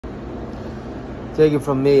Take it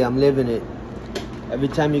from me, I'm living it. Every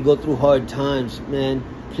time you go through hard times, man,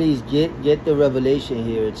 please get the revelation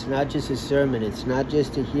here. It's not just a sermon. It's not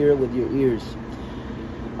just to hear it with your ears.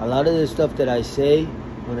 A lot of the stuff that I say,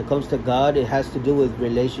 when it comes to God, it has to do with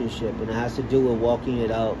relationship, and it has to do with walking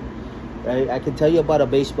it out, right? I can tell you about a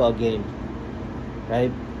baseball game,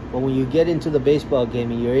 right? But when you get into the baseball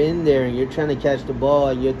game and you're in there and you're trying to catch the ball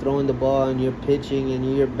and you're throwing the ball and you're pitching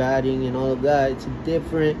and you're batting and all of that, it's a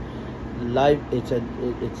different life. It's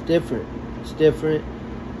different. It's different.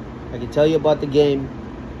 I can tell you about the game,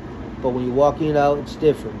 but when you're walking it out, it's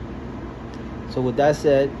different. So with that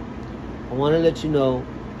said, I want to let you know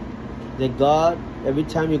that God, every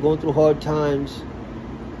time you're going through hard times,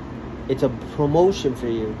 it's a promotion for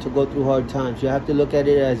you to go through hard times. You have to look at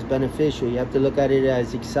it as beneficial. You have to look at it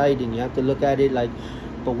as exciting. You have to look at it like,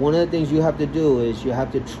 but one of the things you have to do is you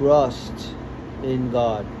have to trust in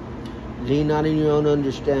God. Lean not in your own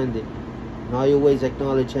understanding. In all your ways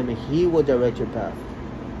acknowledge Him, and He will direct your path.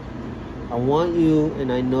 I want you,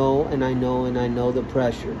 and I know the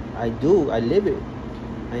pressure. I do. I live it.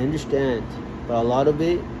 I understand. But a lot of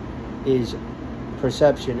it is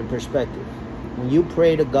perception and perspective. When you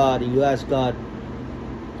pray to God and you ask God,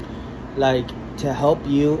 like, to help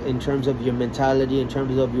you in terms of your mentality, in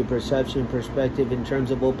terms of your perception, perspective, in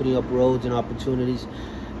terms of opening up roads and opportunities,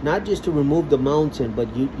 not just to remove the mountain,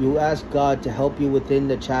 but you ask God to help you within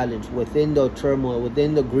the challenge, within the turmoil,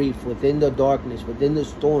 within the grief, within the darkness, within the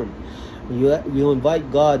storm. You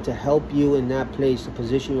invite God to help you in that place, to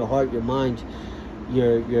position your heart, your mind,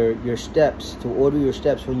 your steps, to order your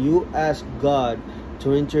steps. When you ask God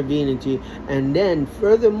to intervene into you, and then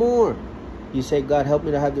furthermore, you say, God, help me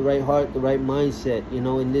to have the right heart, the right mindset, you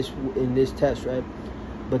know, in this test, right?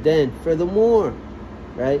 But then furthermore,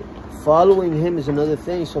 right, following Him is another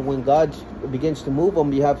thing. So when God begins to move on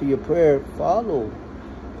behalf of your prayer, follow.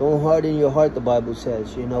 Don't harden your heart, the Bible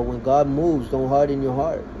says. You know, when God moves, don't harden your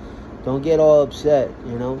heart. Don't get all upset,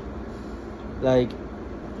 you know. Like,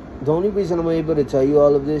 the only reason I'm able to tell you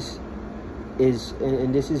all of this is,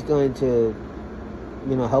 and this is going to,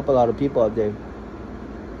 you know, help a lot of people out there.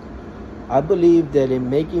 I believe that in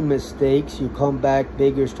making mistakes, you come back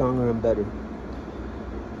bigger, stronger, and better.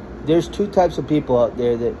 There's two types of people out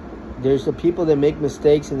there. There's the people that make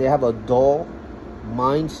mistakes and they have a dull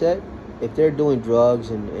mindset. If they're doing drugs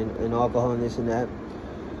and alcohol and this and that,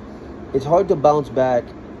 it's hard to bounce back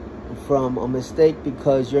from a mistake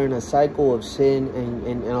because you're in a cycle of sin,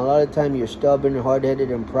 and a lot of time you're stubborn and hard-headed,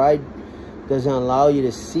 and pride doesn't allow you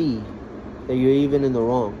to see that you're even in the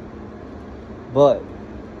wrong. But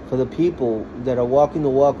for the people that are walking the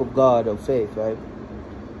walk of God, of faith, right,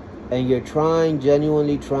 and you're trying,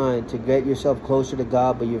 genuinely trying to get yourself closer to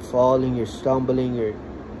God, but you're falling, you're stumbling, you're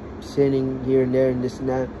sinning here and there and this and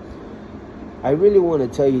that, I really want to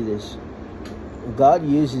tell you this. God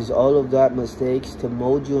uses all of that mistakes to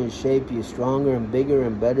mold you and shape you stronger and bigger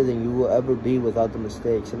and better than you will ever be without the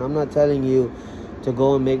mistakes. And I'm not telling you to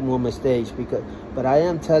go and make more mistakes, but I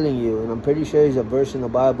am telling you, and I'm pretty sure there's a verse in the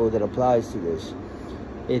Bible that applies to this.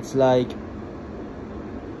 It's like,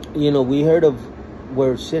 you know, we heard of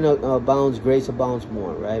where sin abounds, grace abounds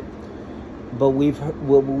more, right? But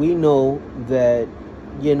we know that,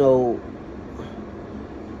 you know,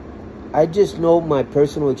 I just know my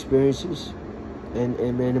personal experiences, and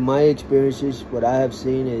in my experiences, what I have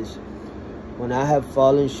seen is when I have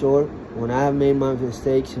fallen short, when I have made my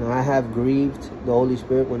mistakes, and I have grieved the Holy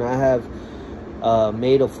Spirit, when I have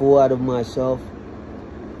made a fool out of myself,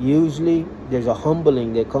 usually there's a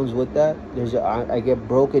humbling that comes with that. I get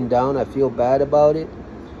broken down. I feel bad about it.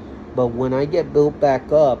 But when I get built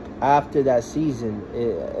back up after that season,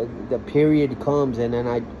 the period comes, and then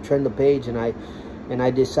I turn the page and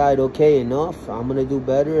I decide, okay, enough. I'm gonna do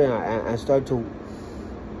better, and I start to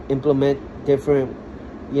implement different,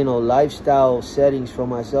 you know, lifestyle settings for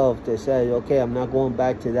myself that say, okay, I'm not going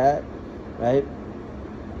back to that, right?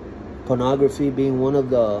 Pornography being one of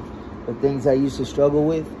the things I used to struggle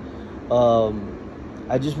with.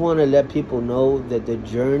 I just want to let people know that the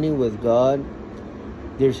journey with God,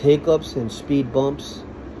 there's hiccups and speed bumps,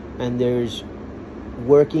 and there's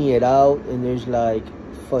working it out, and there's like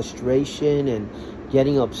frustration and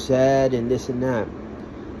getting upset and this and that.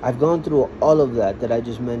 I've gone through all of that I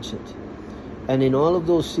just mentioned. And in all of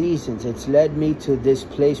those seasons, it's led me to this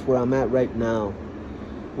place where I'm at right now,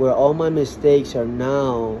 where all my mistakes are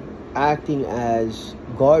now acting as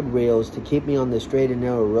guardrails to keep me on the straight and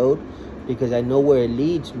narrow road, because I know where it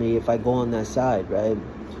leads me if I go on that side, right?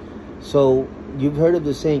 So you've heard of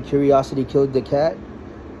the saying, curiosity killed the cat?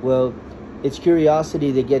 Well, it's curiosity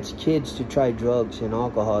that gets kids to try drugs and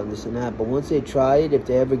alcohol and this and that. But once they try it, if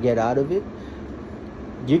they ever get out of it,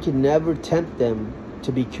 You can never tempt them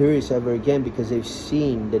to be curious ever again, because they've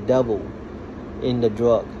seen the devil in the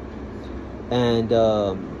drug. And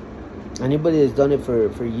anybody that's done it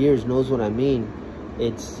for years knows what I mean.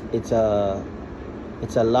 It's a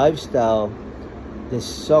lifestyle that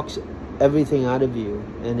sucks everything out of you,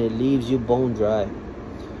 and it leaves you bone dry.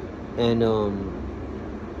 And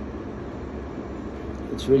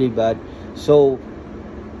it's really bad. So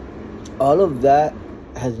all of that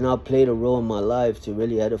has now played a role in my life to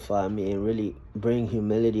really edify me and really bring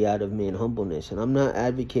humility out of me and humbleness. And I'm not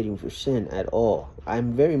advocating for sin at all.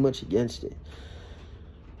 I'm very much against it.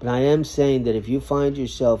 But I am saying that if you find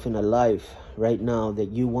yourself in a life right now that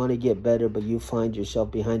you want to get better, but you find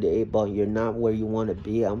yourself behind the 8 ball, you're not where you want to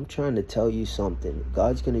be, I'm trying to tell you something.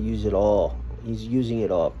 God's going to use it all. He's using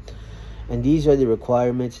it all. And these are the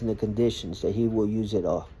requirements and the conditions that he will use it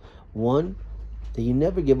all. One, that you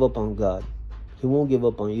never give up on God. He won't give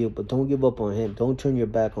up on you, but don't give up on him. Don't turn your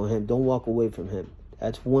back on him. Don't walk away from him.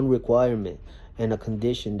 That's one requirement and a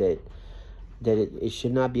condition that it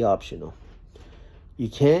should not be optional. You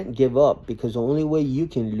can't give up, because the only way you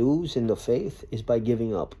can lose in the faith is by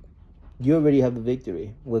giving up. You already have the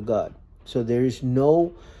victory with God. So there is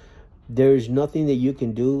nothing that you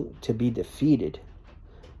can do to be defeated.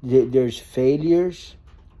 There's failures,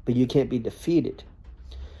 but you can't be defeated.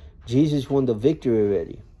 Jesus won the victory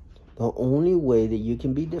already. The only way that you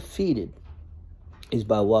can be defeated is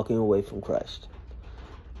by walking away from Christ.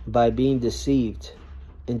 By being deceived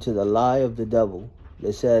into the lie of the devil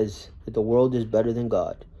that says that the world is better than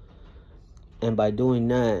God. And by doing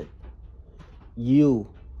that, you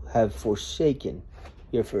have forsaken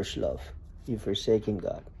your first love. You've forsaken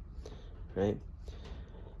God. Right?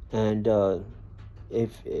 And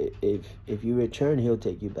if you return, he'll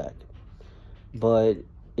take you back. But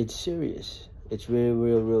it's serious. It's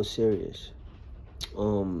real serious.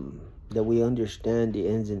 That we understand the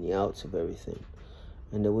ins and the outs of everything.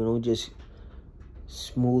 And that we don't just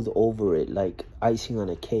smooth over it like icing on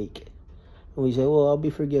a cake. And we say, well, I'll be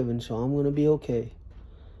forgiven, so I'm going to be okay.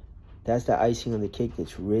 That's the icing on the cake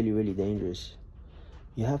that's really dangerous.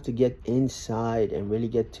 You have to get inside and really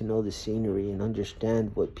get to know the scenery and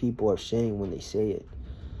understand what people are saying when they say it,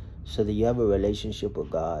 so that you have a relationship with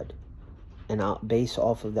God. And based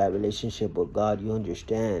off of that relationship with God, you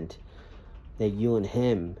understand that you and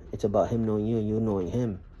him, it's about him knowing you and you knowing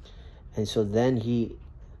him. And so then he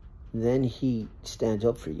stands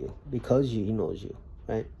up for you because he knows you,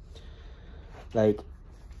 right? Like,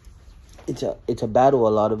 it's a battle, a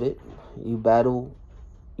lot of it. You battle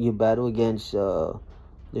against the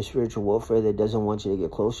spiritual warfare that doesn't want you to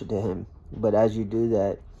get closer to him. But as you do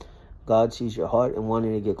that, God sees your heart and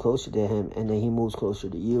wanting to get closer to him, and then he moves closer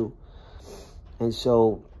to you. And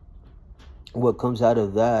so what comes out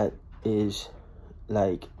of that is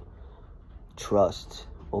like trust,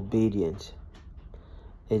 obedience.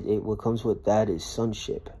 What comes with that is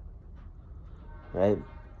sonship, right?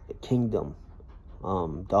 Kingdom,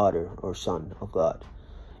 daughter or son of God.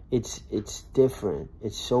 It's different.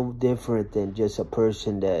 It's so different than just a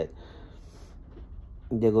person that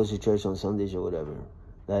goes to church on Sundays or whatever.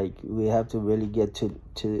 Like, we have to really get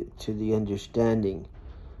to the understanding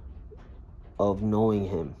of knowing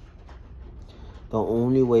him. The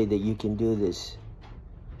only way that you can do this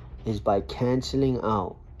is by canceling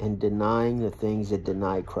out and denying the things that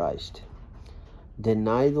deny Christ.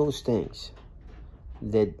 Deny those things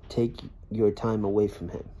that take your time away from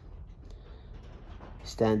him.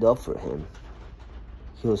 Stand up for him.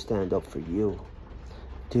 He'll stand up for you.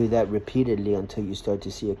 Do that repeatedly until you start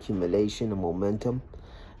to see accumulation and momentum,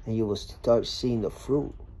 and you will start seeing the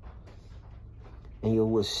fruit. And you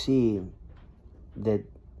will see that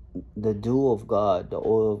the dew of God, the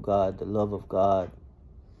oil of God, the love of God,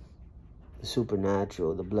 the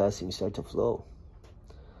supernatural, the blessings start to flow.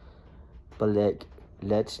 But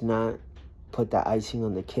let's not put the icing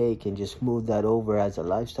on the cake and just move that over as a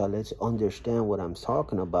lifestyle. Let's understand what I'm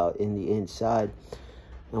talking about in the inside.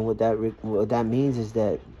 And what that means is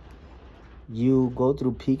that you go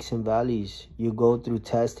through peaks and valleys. You go through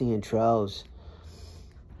testing and trials.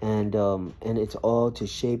 And it's all to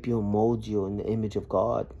shape you and mold you in the image of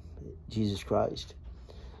God, Jesus Christ.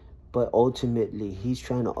 But ultimately, he's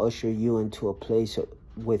trying to usher you into a place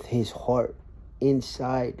with his heart,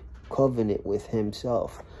 inside covenant with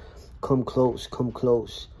himself. Come close, come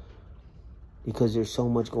close. Because there's so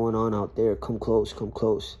much going on out there. Come close, come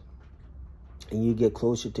close. And you get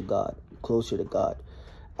closer to God, closer to God.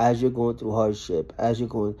 As you're going through hardship,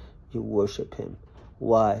 you worship him.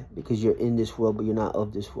 Why? Because you're in this world, but you're not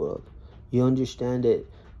of this world. You understand that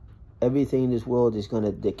everything in this world is going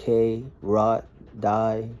to decay, rot,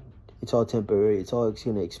 die. It's all temporary. It's all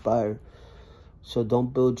going to expire. So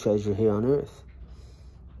don't build treasure here on earth.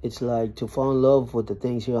 It's like to fall in love with the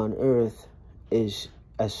things here on earth is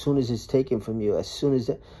as soon as it's taken from you, as soon as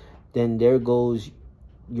that, then there goes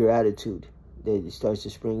your attitude. It starts to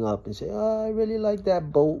spring up and say, oh, I really like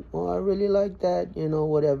that boat. Oh, I really like that, you know,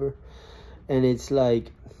 whatever. And it's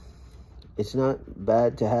like, it's not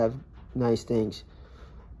bad to have nice things.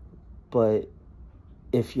 But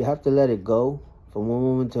if you have to let it go from one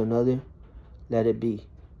moment to another, let it be.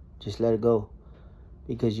 Just let it go.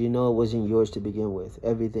 Because you know it wasn't yours to begin with.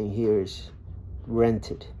 Everything here is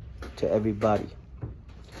rented to everybody.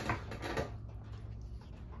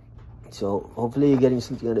 So hopefully you're getting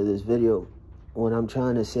something out of this video. What I'm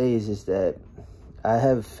trying to say is that I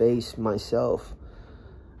have faced myself.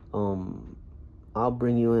 I'll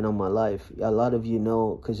bring you in on my life. A lot of you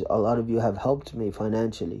know, because a lot of you have helped me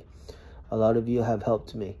financially. A lot of you have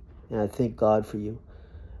helped me. And I thank God for you.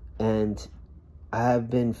 And I have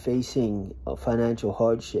been facing a financial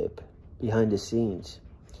hardship behind the scenes.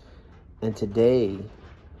 And today,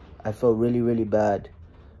 I felt really, really bad.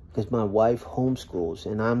 Because my wife homeschools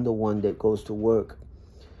and I'm the one that goes to work.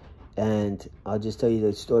 And I'll just tell you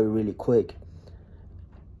the story really quick.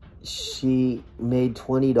 She made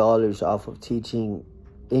 $20 off of teaching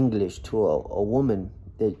English to a woman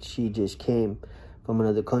that she just came from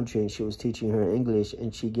another country, and she was teaching her English,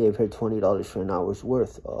 and she gave her $20 for an hour's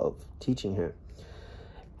worth of teaching her.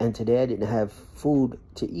 And today I didn't have food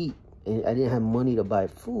to eat, and I didn't have money to buy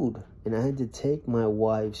food, and I had to take my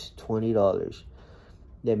wife's $20.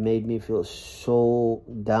 That made me feel so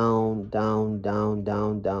down.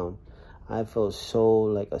 I felt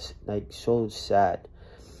so so sad.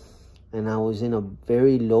 And I was in a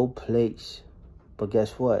very low place. But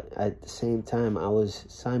guess what? At the same time, I was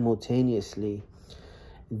simultaneously,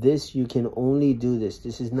 you can only do this.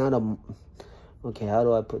 This is not a, okay, how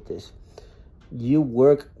do I put this? You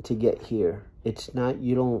work to get here. It's not,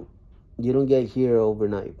 you don't get here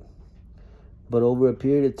overnight. But over a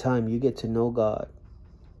period of time, you get to know God.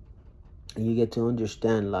 And you get to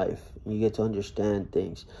understand life. You get to understand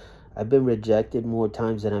things. I've been rejected more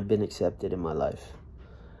times than I've been accepted in my life.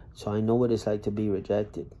 So I know what it's like to be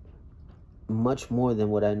rejected. Much more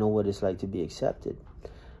than what I know what it's like to be accepted.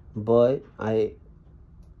 But I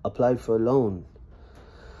applied for a loan.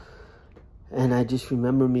 And I just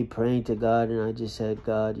remember me praying to God. And I just said,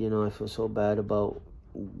 God, you know, I feel so bad about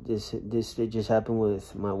this. It just happened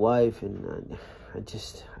with my wife. And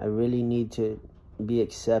I really need to be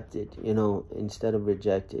accepted, you know, instead of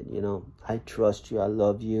rejected. You know, I trust you, I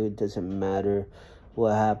love you, it doesn't matter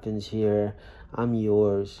what happens here, I'm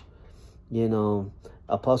yours. You know,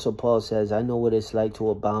 Apostle Paul says, I know what it's like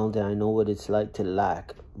to abound and I know what it's like to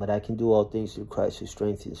lack, but I can do all things through Christ who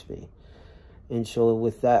strengthens me. And so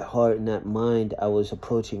with that heart and that mind, I was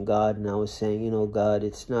approaching God, and I was saying, you know, God,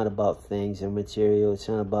 it's not about things and material, it's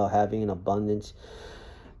not about having an abundance,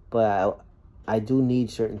 but I do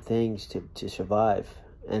need certain things to survive.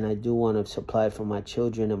 And I do want to supply for my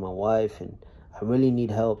children and my wife. And I really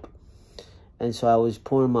need help. And so I was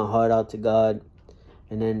pouring my heart out to God.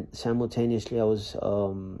 And then simultaneously I was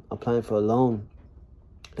applying for a loan.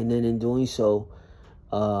 And then in doing so,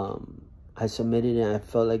 I submitted and I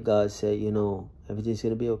felt like God said, you know, everything's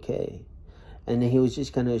going to be okay. And then he was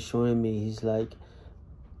just kind of assuring me. He's like,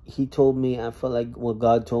 he told me, I felt like what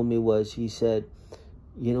God told me was, he said,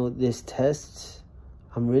 you know, this tests,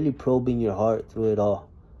 I'm really probing your heart through it all.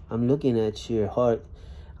 I'm looking at your heart.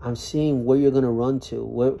 I'm seeing where you're going to run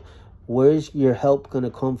to. Where's your help going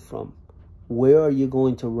to come from? Where are you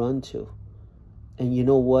going to run to? And you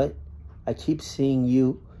know what? I keep seeing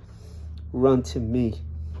you run to me.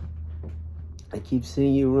 I keep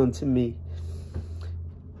seeing you run to me.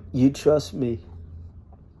 You trust me.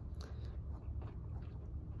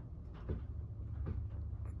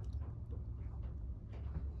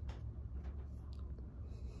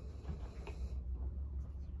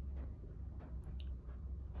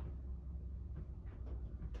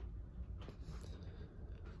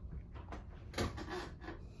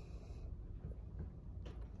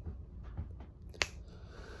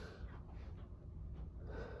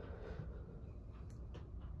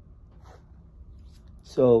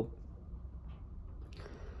 So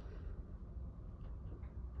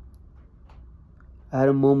I had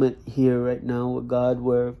a moment here right now with God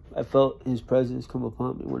where I felt his presence come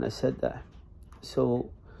upon me when I said that.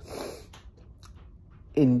 So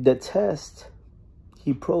in the test,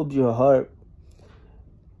 he probes your heart,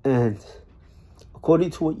 and according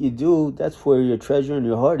to what you do, that's where your treasure in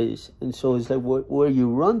your heart is. And so it's like where you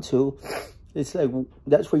run to, it's like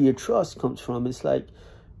that's where your trust comes from. It's like,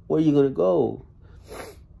 where are you going to go?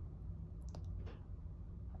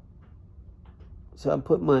 So I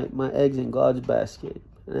put my eggs in God's basket.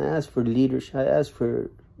 And I asked for leadership. I asked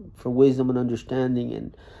for wisdom and understanding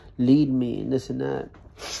and lead me and this and that.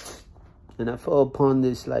 And I fell upon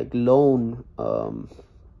this like loan,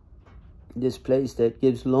 this place that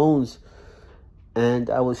gives loans.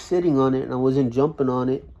 And I was sitting on it and I wasn't jumping on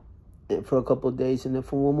it for a couple of days. And then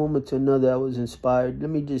from one moment to another, I was inspired.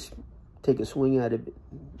 Let me just take a swing at it.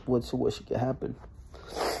 What's the worst that could happen?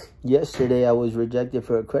 Yesterday, I was rejected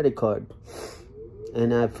for a credit card.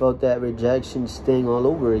 And I felt that rejection sting all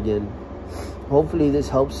over again. Hopefully this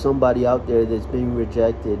helps somebody out there that's being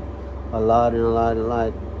rejected a lot and a lot and a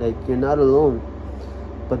lot. Like, you're not alone.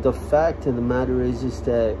 But the fact of the matter is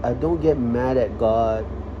that I don't get mad at God.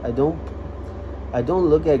 I don't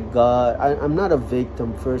look at God. I'm not a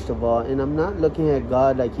victim, first of all. And I'm not looking at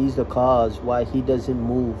God like he's the cause why he doesn't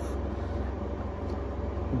move.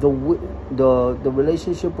 The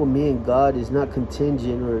relationship with me and God is not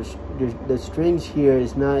contingent, or the strings here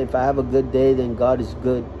is not if I have a good day then God is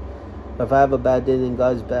good, if I have a bad day then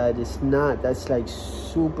God's bad. It's not. That's like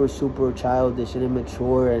super childish and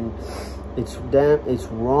immature, and it's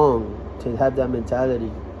wrong to have that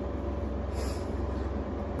mentality.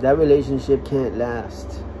 That relationship can't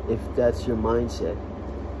last if that's your mindset.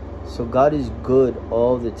 So God is good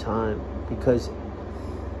all the time, because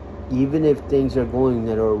even if things are going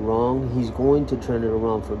that are wrong, he's going to turn it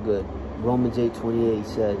around for good. Romans 8:28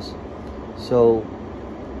 says. So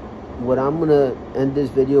what I'm going to end this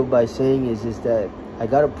video by saying is that I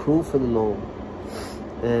got approved for the loan.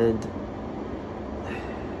 And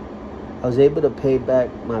I was able to pay back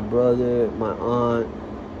my brother, my aunt,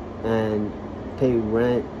 and pay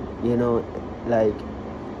rent, you know, like,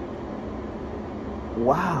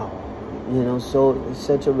 wow. You know, so it's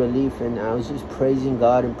such a relief. And I was just praising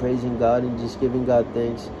God and just giving God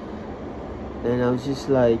thanks. And I was just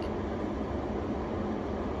like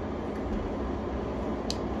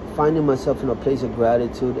finding myself in a place of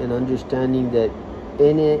gratitude and understanding that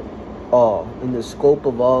in it all, in the scope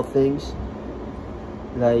of all things,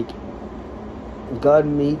 like, God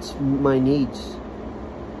meets my needs.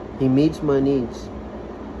 He meets my needs.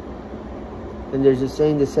 And there's a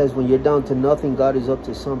saying that says, when you're down to nothing, God is up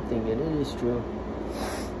to something. And it is true.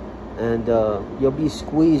 And you'll be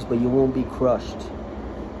squeezed, but you won't be crushed.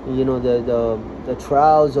 You know, the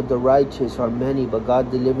trials of the righteous are many, but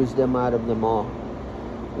God delivers them out of them all.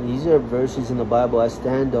 And these are verses in the Bible I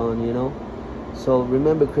stand on, you know. So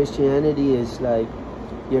remember, Christianity is like,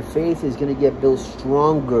 your faith is going to get built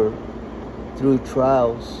stronger through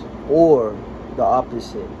trials, or the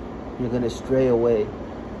opposite. You're going to stray away.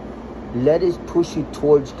 Let it push you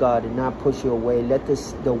towards God and not push you away. Let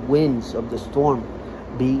the winds of the storm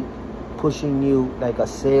be pushing you like a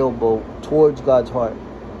sailboat towards God's heart.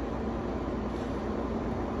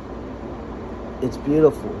 It's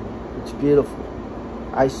beautiful. It's beautiful.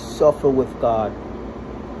 I suffer with God.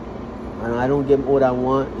 And I don't get what I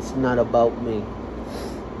want. It's not about me.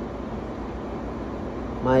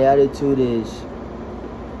 My attitude is,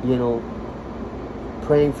 you know,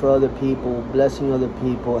 praying for other people, blessing other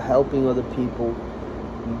people, helping other people,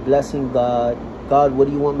 blessing God. God, what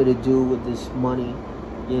do you want me to do with this money?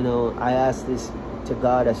 You know, I asked this to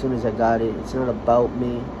God as soon as I got it. It's not about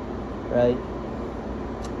me, right?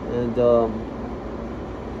 And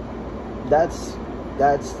that's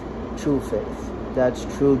true faith. That's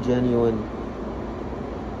true, genuine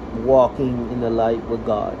walking in the light with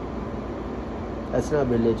God. That's not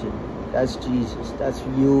religion. That's Jesus. That's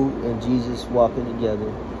you and Jesus walking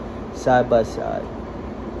together, side by side.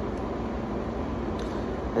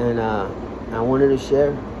 And I wanted to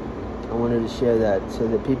share. I wanted to share that so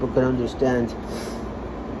that people could understand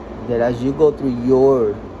that as you go through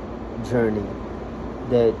your journey,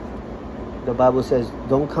 that the Bible says,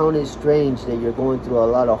 don't count it strange that you're going through a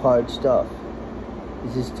lot of hard stuff.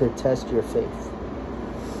 This is to test your faith.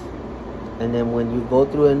 And then when you go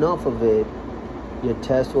through enough of it, your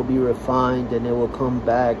test will be refined and it will come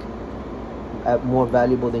back at more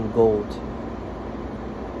valuable than gold.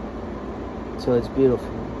 So it's beautiful.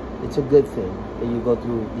 It's a good thing that you go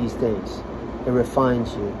through these things. It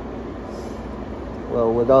refines you.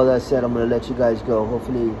 Well, with all that said, I'm going to let you guys go.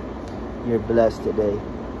 Hopefully you're blessed today.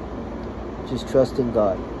 Just trust in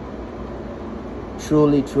God.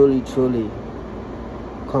 Truly, truly, truly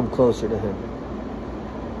come closer to Him.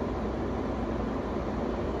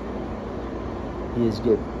 He is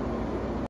good.